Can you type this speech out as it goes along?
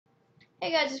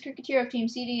Hey guys, it's Cricketeer of Team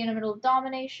CD in the middle of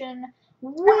domination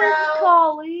with Hello.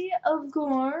 Collie, of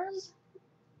course.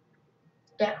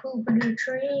 That hoopity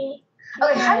tree.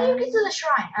 Okay, how do you get to the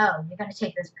shrine? Oh, you gotta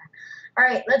take this back.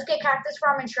 Alright, let's get cactus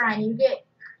farm and shrine. You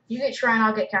get shrine,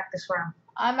 I'll get cactus farm.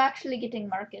 I'm actually getting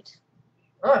market.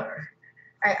 Alright,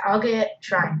 I'll get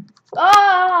shrine.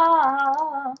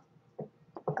 Ah!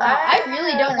 I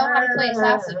really don't know how to play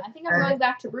assassin. I think I'm going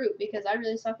back to brute because I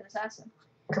really suck at assassin.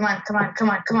 Come on. If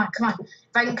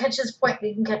I can catch this point,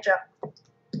 we can catch up.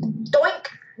 Doink!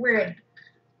 We're in.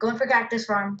 Going for cactus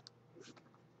farm.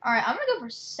 Alright, I'm gonna go for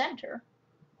center.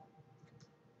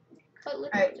 But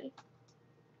literally.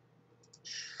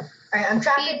 Alright, I'm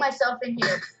trapping myself in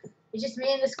here. It's just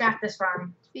me and this cactus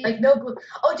farm. Like no glue.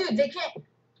 Oh, dude, they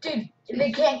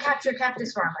can't capture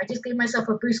cactus farm. I just gave myself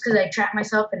a boost because I trapped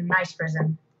myself in an ice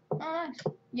prison. Oh, nice.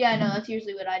 Yeah, no, that's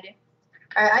usually what I do.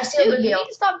 Alright, I sealed the deal. You need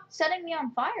to stop setting me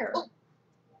on fire. Oh.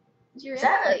 Is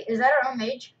that our own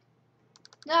mage?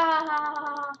 I'm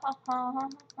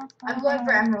going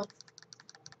for emerald.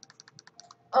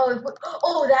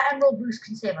 Oh, that emerald boost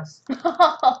can save us.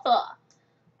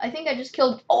 I think I just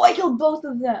killed. Oh, I killed both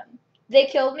of them. They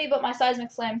killed me, but my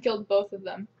seismic slam killed both of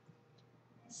them.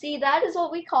 See, that is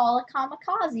what we call a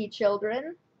kamikaze,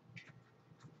 children.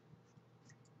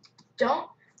 Don't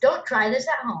try this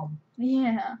at home.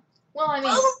 Yeah. Well, I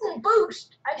mean,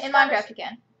 boost. In Minecraft you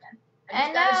can.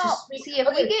 And now, see,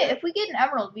 if we get an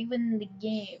emerald, we win the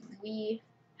game. We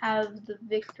have the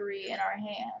victory in our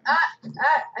hands.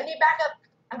 I need backup.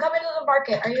 I'm coming to the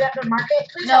market. Are you at the market?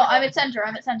 Please no, I'm at center.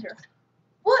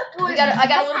 What? I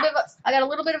got a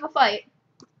little bit of a fight.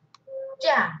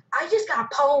 Yeah, I just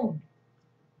got pwned.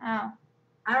 Ow.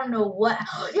 I don't know what.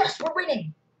 Yes, we're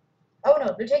winning. Oh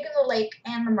no, they're taking the lake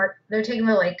and the mark. They're taking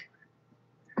the lake.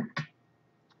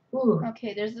 Ooh.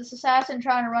 Okay, there's this assassin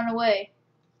trying to run away.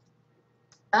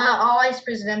 I'll ice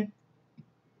prison him.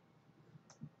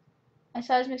 I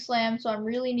seismic slam, so I'm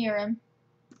really near him.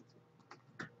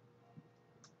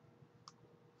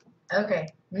 Okay,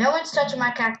 no one's touching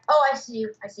my cactus. Oh, I see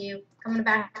you. Coming to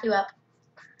back you up.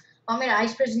 Want me to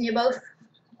ice prison you both?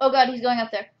 Oh god, he's going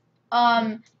up there.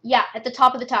 Yeah, at the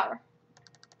top of the tower.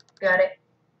 Got it.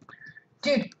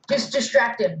 Dude, just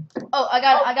distract him. Oh, I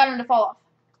got him to fall off.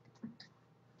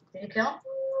 Did you kill him?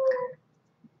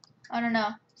 I don't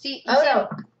know. See, no.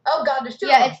 Oh god, there's two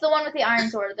of them. them. It's the one with the iron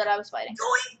sword that I was fighting.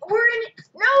 We're in it.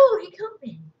 No, he killed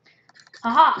me.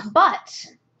 Haha, but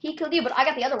he killed you, but I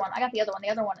got the other one. The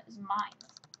other one is mine.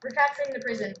 We're capturing the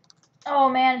prison. Oh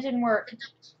man, it didn't work.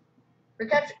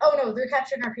 Oh no, they're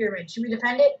capturing our pyramid. Should we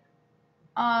defend it?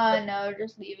 No,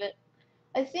 just leave it.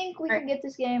 I think we can get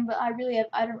this game, but I really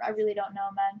don't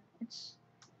know, man.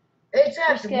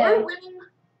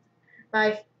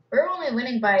 We're only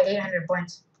winning by 800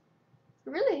 points. I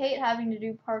really hate having to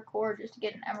do parkour just to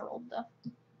get an emerald, though.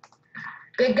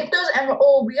 Okay, get those emerald.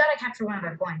 Oh, we gotta capture one of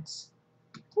their points.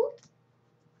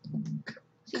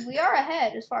 See, we are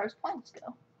ahead as far as points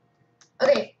go.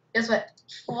 Okay, guess what?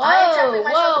 Whoa!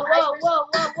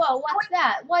 What's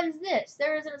that? What is this?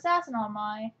 There is an assassin on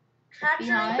my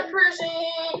Capturing the prison.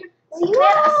 See,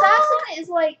 man, assassin is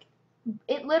like,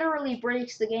 it literally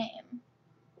breaks the game.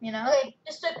 You know? Okay,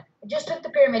 just took the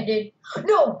pyramid, dude.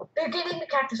 No, they're getting the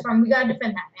cactus farm. We gotta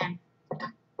defend that, man.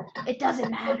 It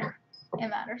doesn't matter. It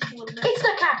matters a little bit. It's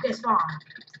the cactus farm.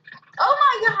 Oh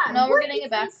my god. No, we're getting it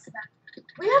back.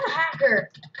 We have a hacker.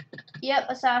 Yep,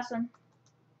 assassin.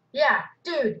 Yeah,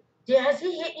 dude. Has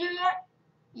he hit you yet?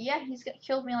 Yeah, he's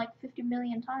killed me like 50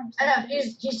 million times. I know,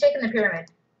 he's taking the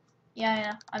pyramid. Yeah, I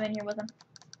know. I'm in here with him.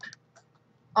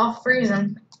 I'll freeze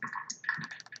him.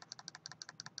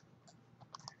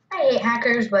 I hate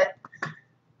hackers, but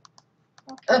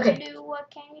okay. What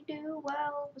can you do?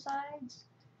 Well, besides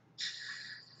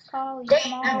Collie.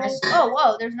 Dang, oh,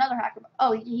 whoa! There's another hacker.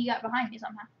 Oh, he got behind me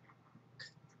somehow.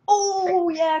 Oh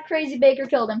yeah, Crazy Baker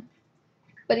killed him,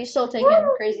 but he's still taking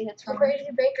crazy hits from Crazy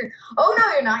Baker. Oh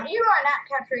no, you're not. You are not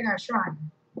capturing our shrine.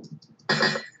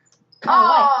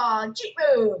 Oh, cheat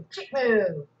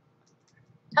move.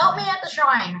 Help me at the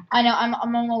shrine. I know. I'm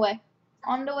on my way.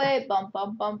 On the way, bum.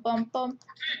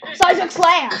 Seismic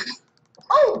slam!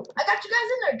 Oh, I got you guys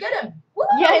in there. Get him. Woo!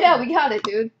 Yeah, I know. We got it,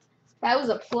 dude. That was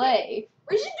a play.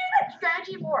 We should do that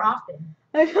strategy more often.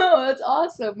 I know. That's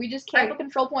awesome. We just camp a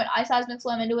control point. I seismic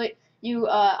slam into it. You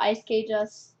ice cage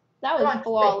us. That was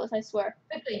flawless. I swear.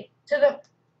 Quickly to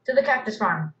the cactus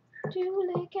farm.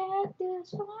 To the cactus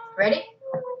farm. Ready?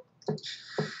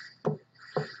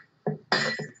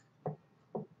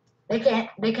 They can't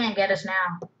get us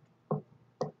now.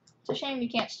 It's a shame you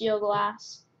can't steal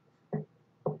glass.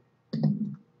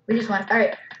 We just won.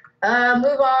 Alright.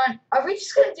 Move on. Are we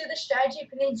just gonna do the strategy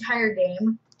for the entire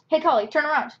game? Hey, Collie, turn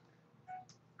around.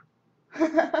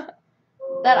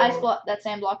 That ice block, that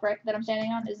sand block, right, that I'm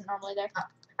standing on, isn't normally there.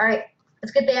 All right,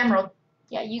 let's get the emerald.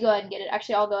 Yeah, you go ahead and get it.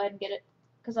 Actually, I'll go ahead and get it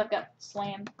because I've got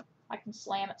slam. I can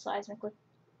slam it seismically.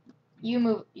 You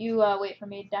move. You wait for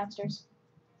me downstairs.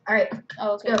 All right.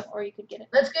 Oh, okay. Let's go. Or you could get it.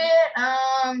 Let's get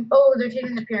Oh, they're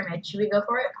taking the pyramid. Should we go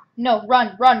for it? No,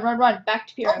 run, run, run, run. Back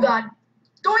to pyramid. Oh God.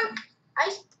 Doink.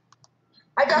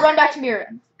 I got. Run back to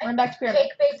pyramid. Run back to pyramid.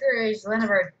 Cake Baker is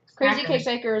Lenneberg. Crazy Cake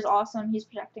Baker is awesome. He's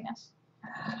protecting us.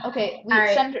 Okay, we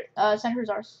right. center's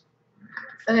ours.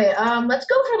 Okay, let's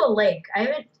go for the lake. I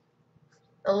haven't.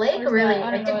 The lake Where's really. that?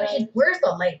 I don't I think know we should. Where's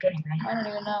the lake anyway? I don't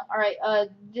even know. All right,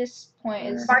 this point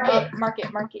is Market.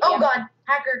 Market. Oh Yeah. God,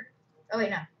 hacker. Oh wait,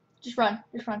 no. Just run.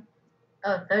 Just run.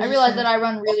 Oh, I realize that I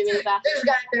run really, really fast. There's a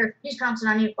guy there. He's pouncing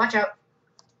on you. Watch out.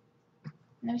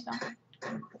 No, he's not.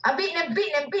 I'm beating him.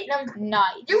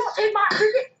 Nice. You won't take my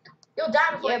cricket. You'll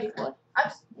die before Yeah, you. boy.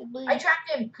 I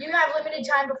tracked him. You have limited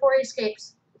time before he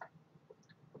escapes.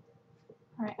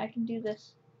 All right, I can do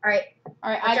this. All right.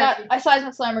 All right, I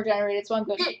seismic slammer generated, so I'm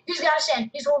good. He's got a stand.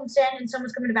 He's holding stand, and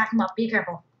someone's coming to back him up. Be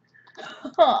careful.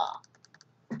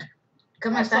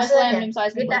 Come on, So I fast slammed again. him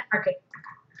Get seismically. that market.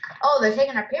 Oh, they're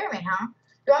taking our pyramid, huh?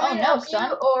 Do you want me to help son.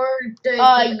 you, or do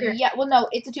the pyramid? Yeah. Well, no,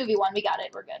 it's a 2v1. We got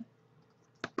it. We're good.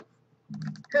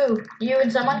 Who? You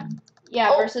and someone?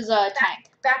 Yeah, Oh, versus a tank.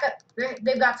 Back up.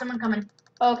 They've got someone coming.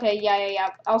 Okay. Yeah.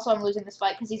 Also, I'm losing this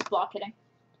fight because he's block hitting.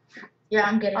 Yeah,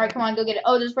 I'm getting. All right, come on, go get it.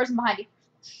 Oh, there's a person behind you.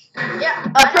 Yeah.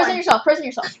 Prison yourself. Prison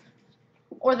yourself.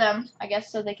 Or them, I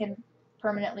guess, so they can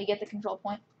permanently get the control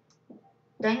point.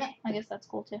 Dang it. I guess that's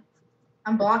cool too.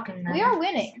 I'm blocking them. We are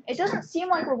winning. It doesn't seem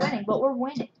like we're winning, but we're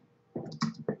winning.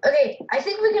 Okay, I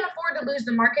think we can afford to lose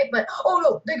the market, but oh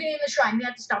no, they're getting the shrine. We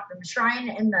have to stop them. The shrine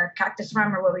and the cactus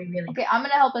farm are what we really. Okay, I'm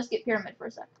gonna help us get pyramid for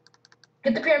a sec.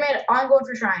 Get the pyramid. I'm going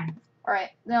for shrine. All right,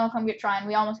 then I'll come get shrine.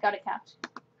 We almost got it capped.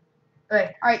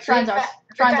 Okay. All right, shrine's ours.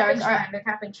 Shrine's ours. All right. They're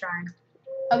capping shrine.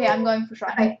 Okay, I'm going for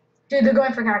shrine. Okay. Dude, they're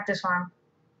going for cactus farm.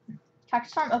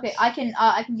 Cactus farm. Okay, I can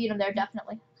beat them there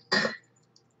definitely.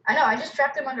 I know. I just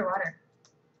trapped him underwater.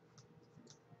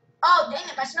 Oh dang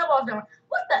it! My snowball's going.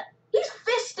 What the? He's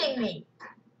fisting me.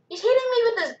 He's hitting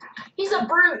me with his. He's a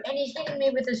brute, and he's hitting me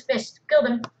with his fist. Killed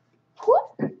him.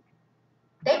 Whoop.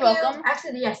 Thank You're you. welcome.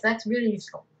 Actually, yes, that's really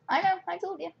useful. I know. I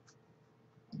told you.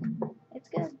 It's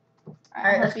good. All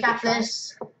right, let's cap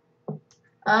this.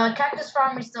 Cactus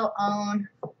farm we still own.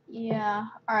 Yeah.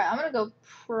 All right, I'm gonna go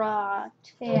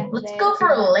protect. Let's go for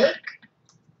a lake.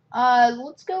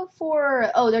 Let's go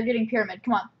for. Oh, they're getting pyramid.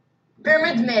 Come on.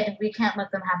 Pyramid's mid. We can't let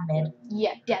them have mid.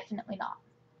 Yeah, definitely not.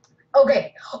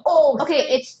 Okay. Oh. Okay,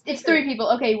 it's 3 people.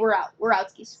 Okay, we're out. We're out,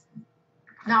 skis.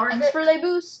 Now we're Thanks for the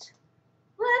boost.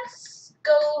 Let's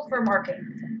go for market.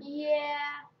 Yeah.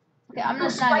 Okay, I'm gonna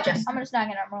Let's snag fight it. us. I'm gonna snag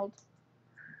an emerald.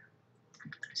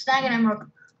 Snag an emerald.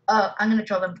 I'm gonna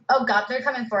troll them. Oh god, they're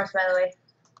coming for us, by the way.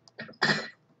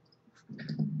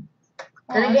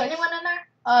 Did I get anyone in there?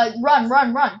 Run.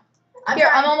 I'm Here,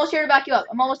 trying. I'm almost here to back you up.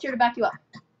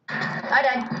 I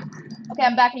died. Okay,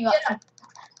 I'm backing you up. Get 'em.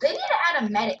 They need to add a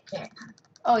medic kit.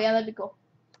 Oh yeah, that'd be cool.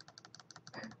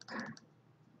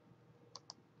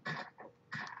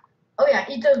 Oh yeah,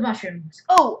 eat those mushrooms.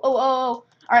 Oh. All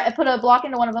right, I put a block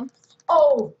into one of them.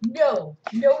 Oh no,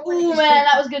 no one. Ooh is man, hitting-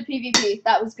 that was good PvP.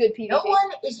 That was good PvP. No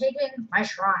one is hitting my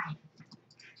shrine.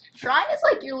 Shrine is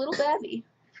like your little babby.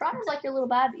 Shrine is like your little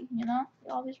babby. You know,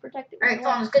 you always protect it. All right, come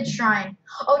on, let's get shrine.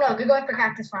 Oh no, they're going for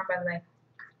cactus farm, by the way.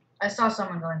 I saw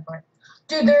someone going for it.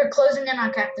 Dude, they're closing in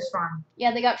on cactus farm.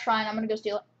 Yeah, they got shrine. I'm gonna go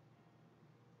steal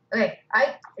it. Okay,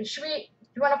 should we?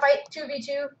 You want to fight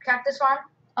 2v2 cactus farm?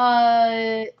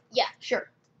 Yeah,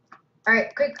 sure. All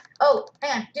right, quick. Oh,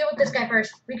 hang on. Deal with this guy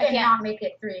first. We I can't. cannot make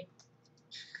it 3.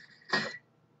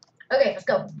 Okay, let's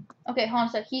go. Okay, hold on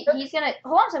a sec. He's gonna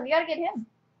hold on a sec. We gotta get him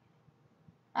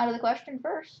out of the question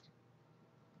first.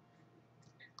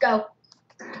 Go.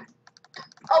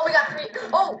 Oh, we got 3.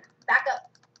 Oh, back up.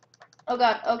 Oh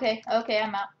god. Okay,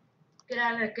 I'm out. Get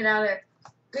out of there. Get out of there.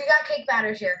 We got cake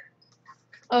batters here.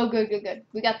 Oh, good.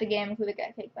 We got the game with the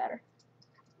cake batter.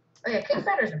 Oh yeah, cake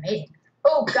batter's amazing.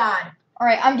 Oh god. All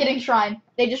right, I'm getting shrine.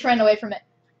 They just ran away from it.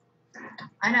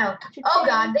 I know. Oh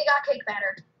god, they got cake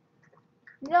batter.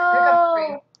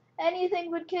 No, anything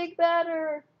but cake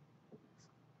batter.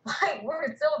 Why?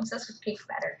 We're so obsessed with cake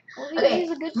batter. Well, Okay,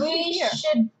 he's a good we player.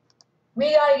 should.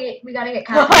 We gotta get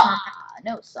cactus farm.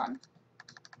 No, son.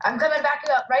 I'm coming back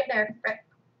you up right there. Right.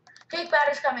 Cake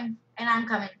batter's coming, and I'm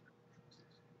coming.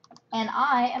 And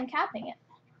I am capping it.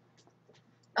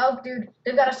 Oh, dude,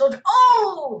 they've got a soldier.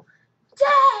 Oh!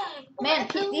 Dang! Man,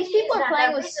 What these people are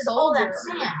playing with all that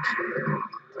soldiers.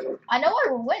 sand. I know why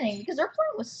we're winning because they're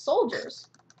playing with soldiers.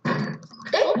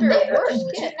 They Soldier worst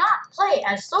do kit. not play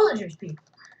as soldiers, people.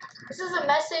 This is a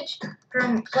message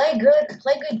from Play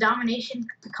Good Domination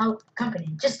Company.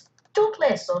 Just don't play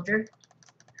as soldier.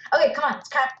 Okay, come on, let's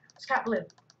cap blue.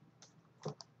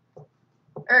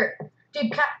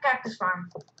 Dude, cactus farm.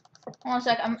 Hold on a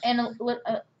sec. I'm in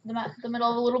the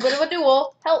middle of a little bit of a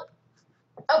duel. Help!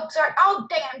 Oh, sorry. Oh,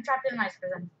 dang, I'm trapped in an ice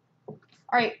prison.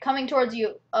 Alright, coming towards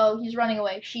you. Oh, he's running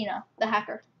away. Sheena, the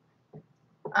hacker.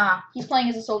 He's playing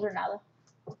as a soldier now, though.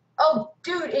 Oh,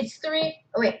 dude, it's 3.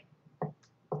 Oh, wait.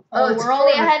 Oh, it's we're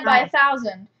only 4 ahead by versus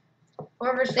 1,000.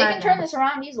 4 versus 5. They can turn this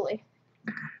around easily.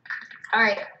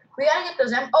 Alright, we gotta get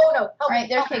those Oh, no. Alright,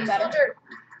 there's King Better.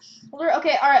 Soldier.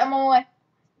 Okay, alright, I'm on my way.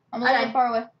 I'm a little bit far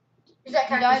away. He's at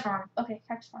cactus farm. Okay,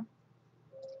 cactus farm.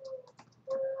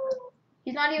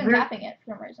 He's not even tapping it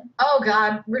for some reason. Oh,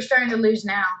 God. We're starting to lose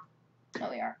now. No,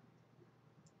 we aren't.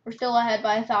 We're still ahead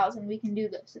by 1,000. We can do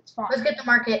this. It's fine. Let's get the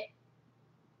market.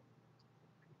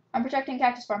 I'm protecting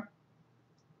cactus farm.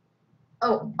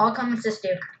 Oh, I'll come assist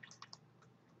you.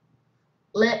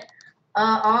 We're at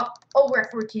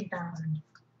 14,000.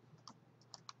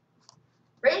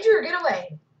 Ranger, get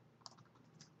away.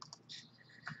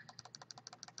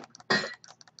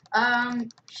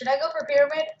 Should I go for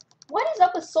pyramid? What is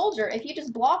up with soldier? If you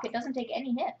just block, it doesn't take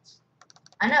any hits.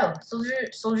 I know.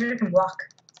 Soldier can block.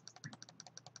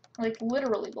 Like,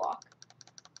 literally block.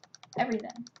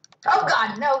 Everything. Oh,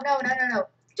 God. No.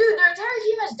 Dude, their entire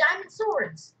team has diamond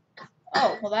swords.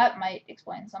 Oh, well, that might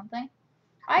explain something.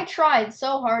 I tried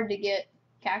so hard to get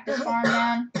cactus farm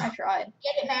down. I tried.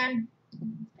 Get it, man.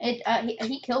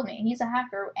 He killed me. He's a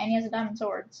hacker, and he has a diamond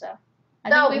sword, so. I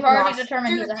think we've already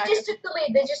determined he's a hacker. They just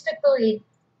took the lead.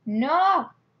 No!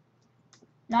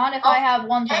 Not if I have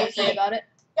one thing to say about it.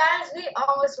 Guys, we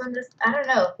almost won this. I don't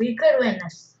know. We could win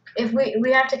this. If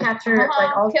we have to capture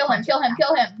like all. Kill him!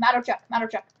 Matter check.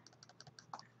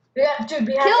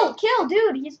 Kill,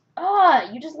 dude. He's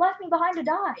you just left me behind to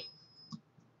die.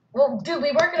 Well, dude,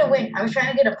 we weren't gonna win. I was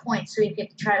trying to get a point so we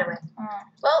could try to win.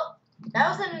 Well, that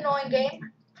was an annoying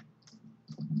game.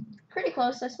 Pretty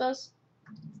close, I suppose.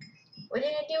 What are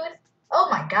you gonna do with? Oh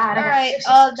my God! Alright,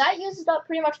 that uses up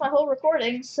pretty much my whole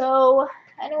recording, so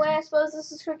anyway, I suppose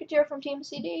this is Cricketeer from Team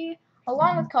CD,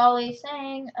 along with Collie,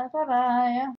 saying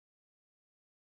bye-bye.